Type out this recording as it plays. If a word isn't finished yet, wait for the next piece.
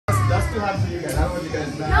too hot for you guys. I don't want you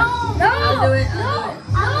guys to die. No. I'll do it. No.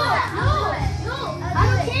 I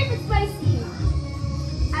don't care if it's spicy.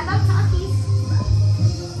 I love Takis.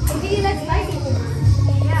 Maybe you like spicy food.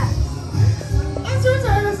 Yeah.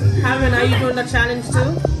 Haven, are you doing the challenge too?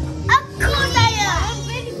 Of course I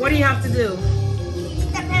am. What do you have to do?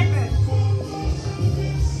 Eat the pepper.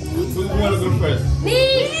 Who's going to go first? Me.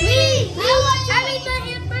 I make my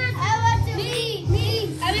hand first. I want to. Me.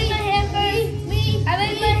 I make my hand first. Me. I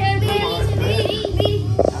make my hand first. Me.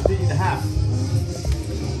 After you eat the half.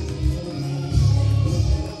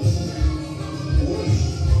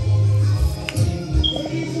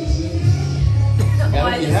 Oh,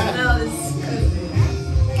 I eat just half. smell this.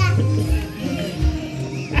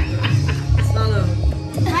 Smell them.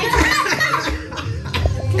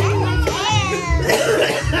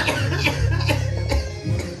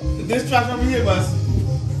 This trash over here, boss.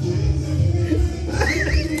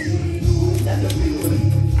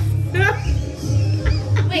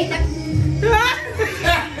 Wait, let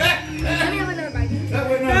me have another bite.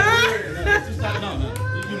 Wait, no. Just stop. No.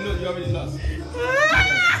 You already lost.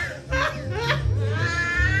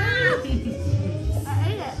 I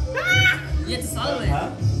ate it. You have to swallow it. Huh?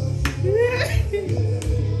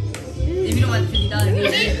 If you don't want $50, you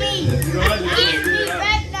Eat me. If you don't want it, Eat me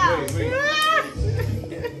right now. Wait.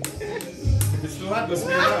 If it's too hot, go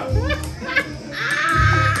spin it out.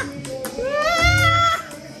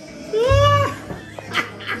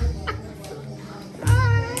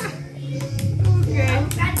 Okay.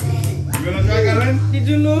 You gonna try, Calvin? Did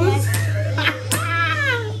you lose?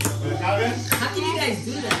 Calvin? How can you guys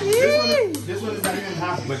do that? This one is not even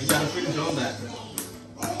half, but you gotta finish all that.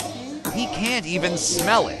 He can't even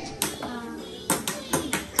smell it.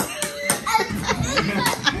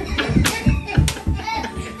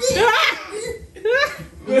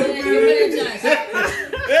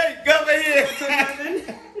 Hey, come here!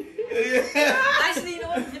 Actually, you know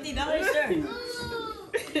what? $50, sure.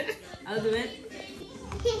 I'll do it.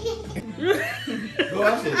 Go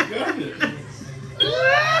wash it.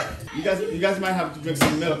 You guys might have to drink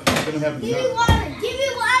some milk. It's gonna have Give me milk. water. Give me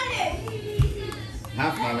water.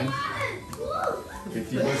 Half, Marvin.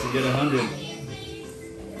 50 bucks to get 100.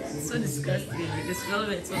 It's so disgusting. Like, the smell of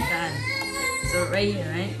it is so bad. So right here,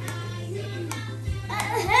 right?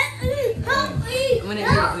 Help me. I'm gonna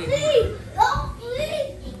Help do it. me. Help me.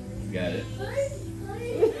 Got it.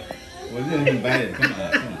 Well, you didn't even bite it. Come on.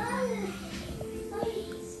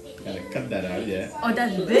 Gotta cut that out, yeah. Oh,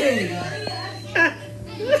 that's big.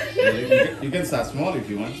 You can start small if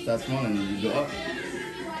you want. Start small and then you go up.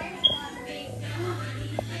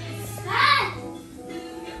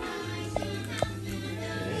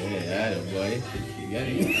 Hey, that boy. You got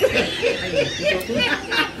it.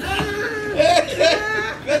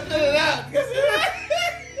 Cut it out.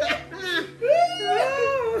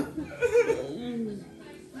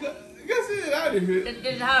 Get it out of here.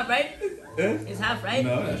 It's half, right? Eh? It's half, right?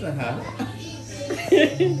 No, that's not half.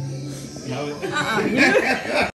 Uh-uh.